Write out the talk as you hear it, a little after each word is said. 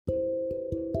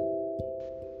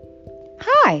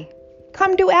Hi,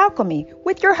 come do alchemy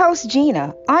with your host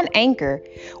Gina on Anchor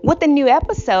with a new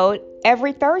episode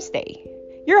every Thursday.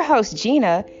 Your host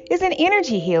Gina is an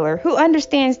energy healer who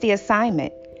understands the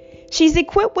assignment. She's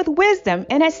equipped with wisdom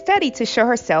and has studied to show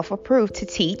herself approved to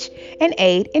teach and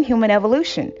aid in human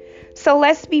evolution. So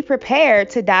let's be prepared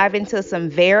to dive into some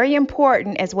very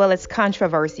important as well as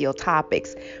controversial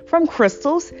topics, from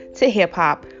crystals to hip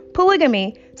hop,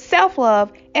 polygamy,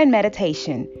 self-love, and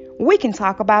meditation. We can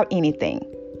talk about anything.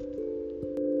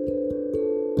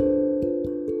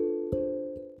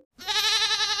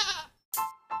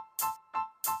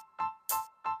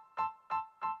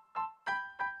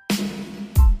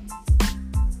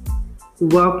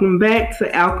 Welcome back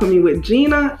to Alchemy with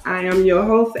Gina. I am your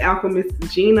host, Alchemist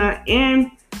Gina,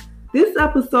 and this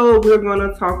episode we're going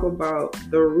to talk about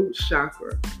the root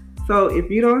chakra. So if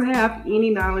you don't have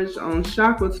any knowledge on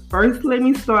chakras, first let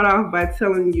me start off by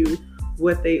telling you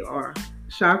what they are.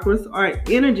 Chakras are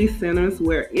energy centers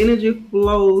where energy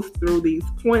flows through these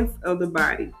points of the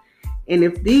body. And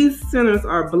if these centers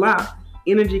are blocked,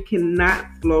 energy cannot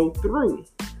flow through.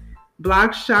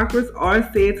 Blocked chakras are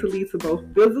said to lead to both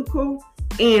physical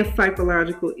and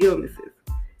psychological illnesses.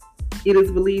 It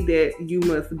is believed that you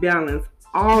must balance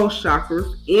all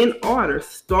chakras in order,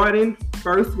 starting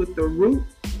first with the root,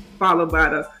 followed by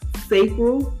the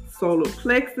sacral, solar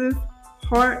plexus,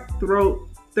 heart, throat,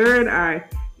 third eye,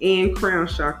 and crown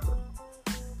chakra.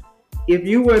 If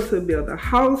you were to build a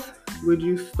house, would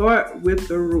you start with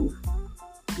the roof?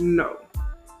 No.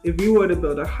 If you were to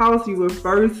build a house, you would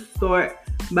first start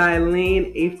by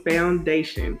laying a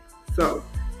foundation. So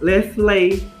let's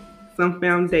lay some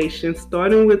foundation,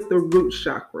 starting with the root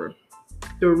chakra.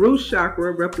 The root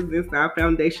chakra represents our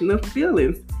foundation of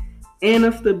feelings and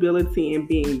of stability and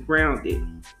being grounded.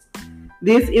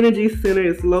 This energy center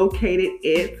is located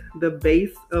at the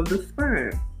base of the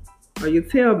spine or your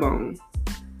tailbone.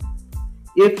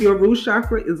 If your root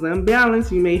chakra is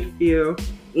unbalanced, you may feel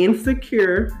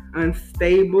insecure,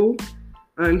 unstable,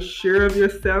 unsure of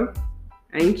yourself,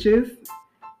 anxious,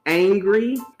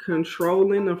 angry,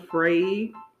 controlling,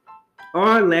 afraid,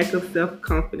 or lack of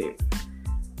self-confidence.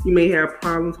 You may have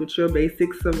problems with your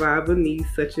basic survival needs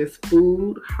such as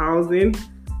food, housing,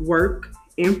 work,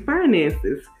 and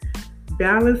finances.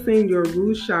 Balancing your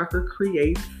root chakra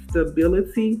creates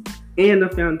stability and a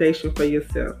foundation for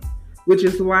yourself, which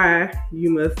is why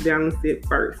you must balance it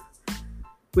first.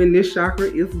 When this chakra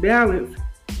is balanced,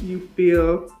 you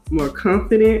feel more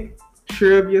confident,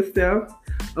 sure of yourself,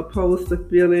 opposed to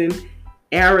feeling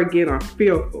arrogant or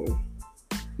fearful.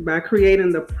 By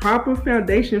creating the proper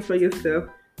foundation for yourself,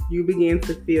 you begin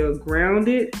to feel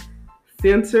grounded,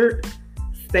 centered,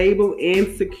 stable,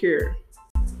 and secure.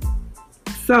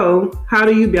 So, how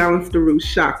do you balance the root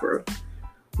chakra?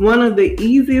 One of the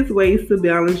easiest ways to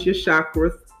balance your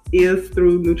chakras is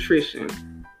through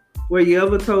nutrition. Were you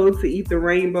ever told to eat the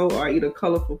rainbow or eat a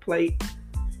colorful plate?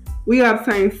 We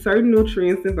obtain certain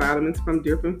nutrients and vitamins from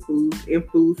different foods and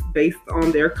foods based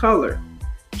on their color.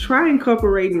 Try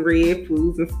incorporating red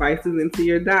foods and spices into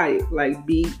your diet, like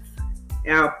beets,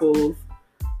 apples,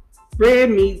 red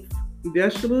meats,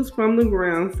 vegetables from the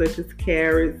ground such as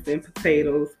carrots and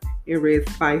potatoes, and red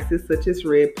spices such as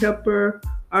red pepper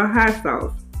or hot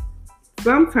sauce.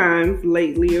 Sometimes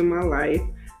lately in my life,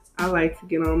 I like to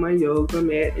get on my yoga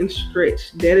mat and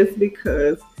stretch. That is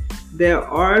because there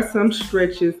are some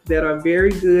stretches that are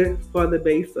very good for the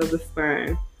base of the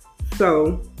spine.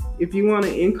 So if you want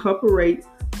to incorporate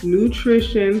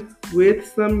nutrition with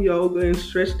some yoga and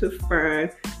stretch the spine,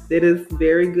 that is a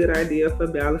very good idea for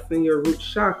balancing your root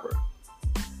chakra.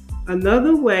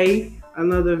 Another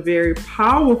very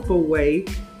powerful way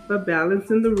for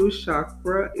balancing the root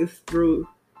chakra is through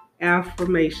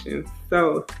affirmations.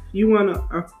 So you want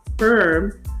to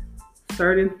affirm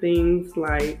certain things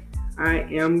like, I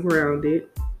am grounded,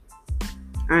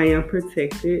 I am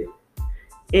protected.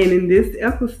 And in this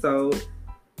episode,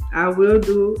 I will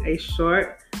do a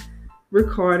short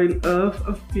recording of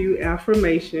a few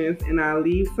affirmations, and I'll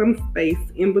leave some space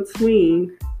in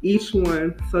between each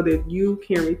one so that you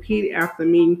can repeat after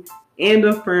me and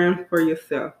affirm for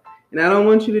yourself. And I don't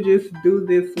want you to just do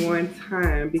this one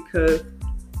time because,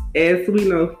 as we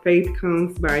know, faith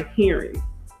comes by hearing.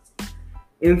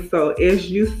 And so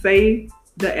as you say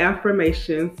the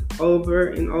affirmations over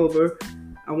and over,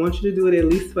 I want you to do it at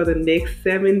least for the next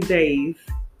 7 days.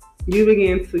 You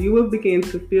will begin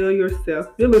to feel yourself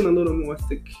feeling a little more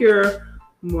secure,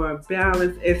 more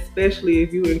balanced, especially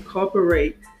if you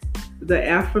incorporate the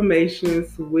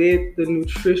affirmations with the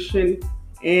nutrition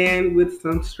and with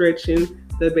some stretching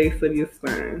the base of your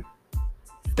spine.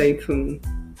 Stay tuned.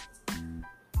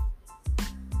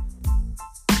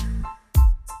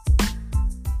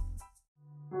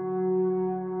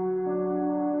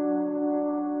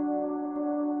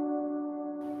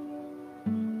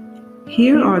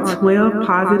 Here are 12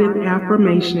 positive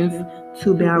affirmations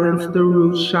to balance the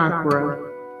root chakra.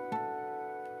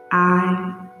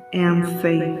 I am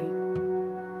safe.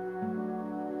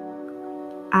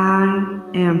 I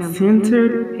am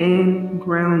centered and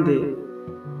grounded.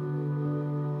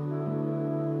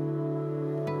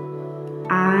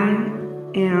 I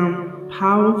am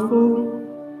powerful,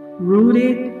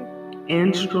 rooted,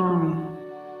 and strong.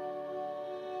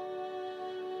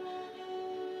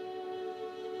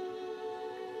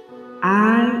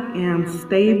 I am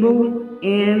stable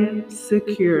and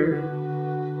secure.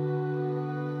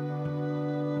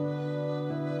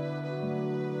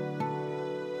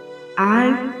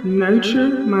 I nurture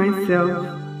myself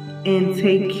and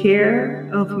take care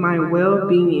of my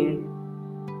well-being.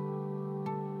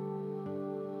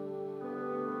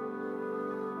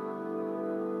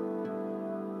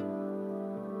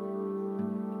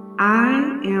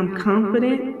 I am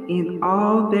confident in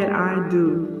all that I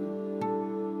do.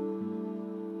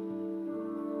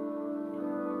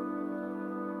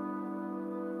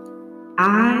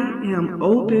 I am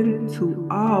open to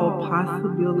all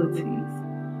possibilities.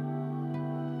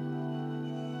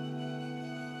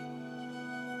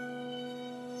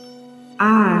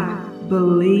 I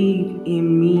believe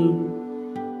in me.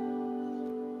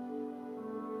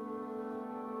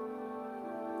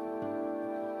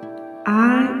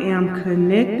 I am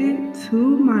connected to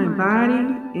my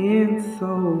body and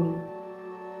soul.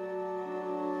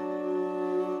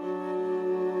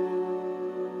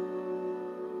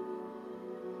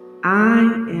 I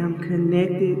am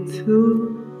connected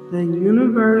to the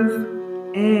universe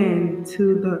and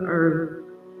to the earth.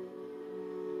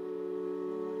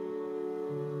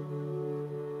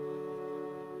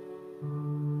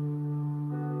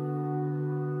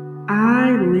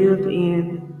 I live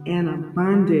in an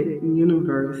abundant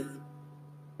universe.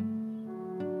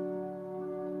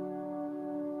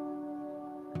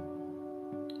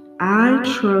 I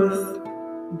trust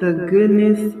the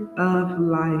goodness of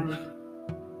life.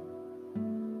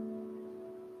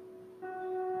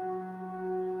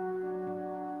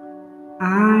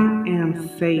 I am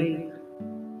safe.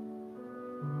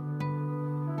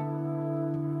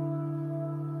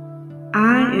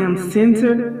 I am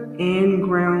centered and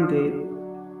grounded.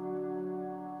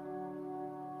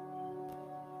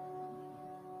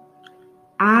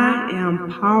 I am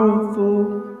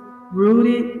powerful,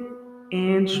 rooted,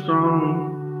 and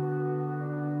strong.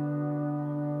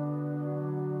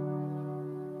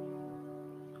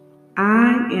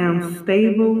 I am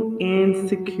stable and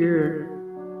secure.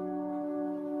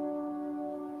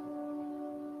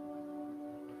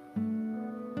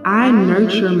 I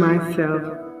nurture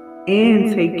myself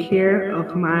and take care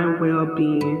of my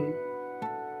well-being.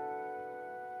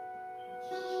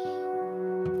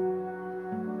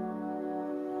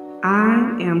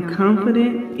 I am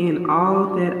confident in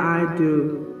all that I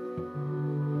do.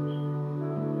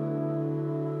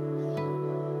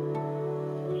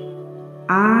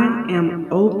 I am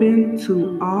open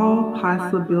to all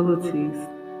possibilities.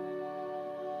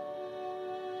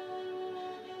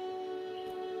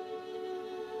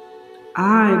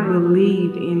 I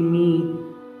believe in me.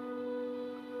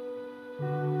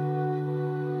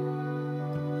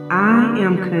 I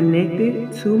am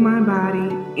connected to my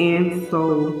body and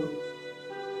soul.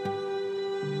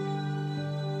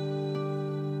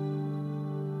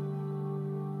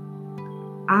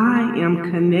 I am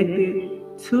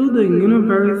connected to the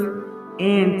universe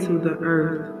and to the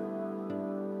earth.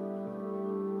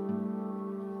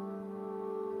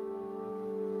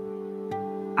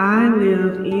 I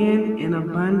live in an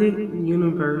abundant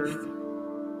universe.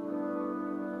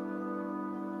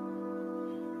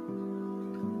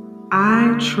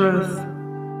 I trust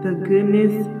the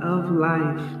goodness of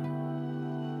life.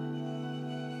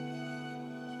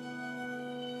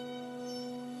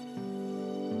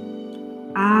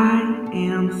 I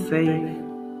am safe.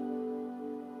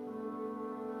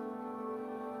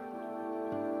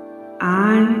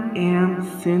 I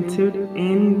am centered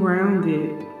and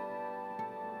grounded.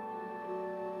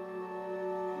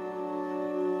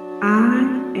 I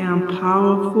am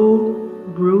powerful,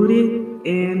 rooted,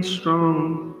 and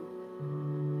strong.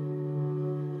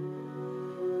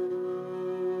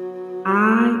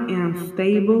 I am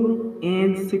stable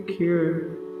and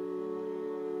secure.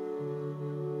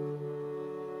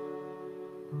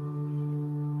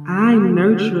 I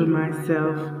nurture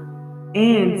myself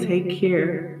and take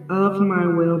care of my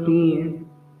well-being.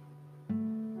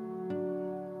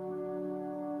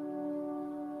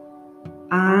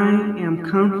 I am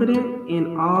confident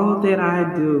in all that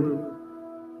I do.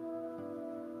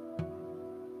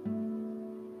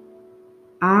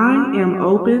 I am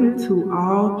open to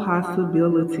all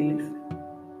possibilities.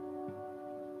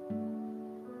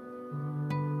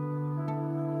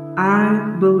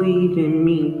 I believe in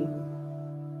me.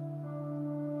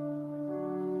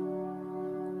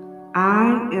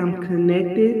 I am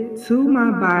connected to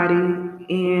my body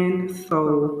and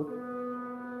soul.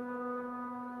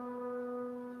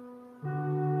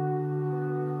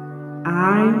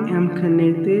 I am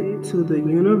connected to the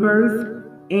universe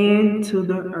and to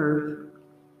the earth.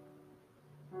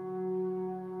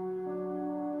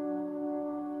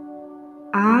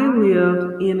 I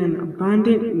live in an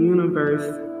abundant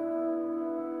universe.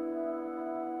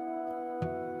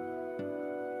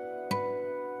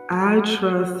 I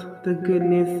trust the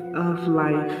goodness of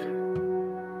life.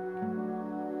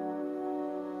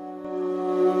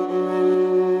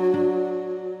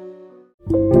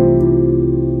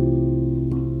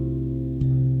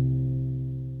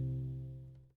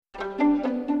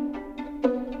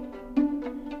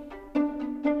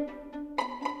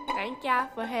 Thank y'all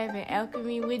for having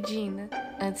Alchemy with Gina.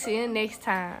 Until next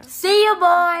time. See you,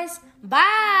 boys.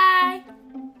 Bye.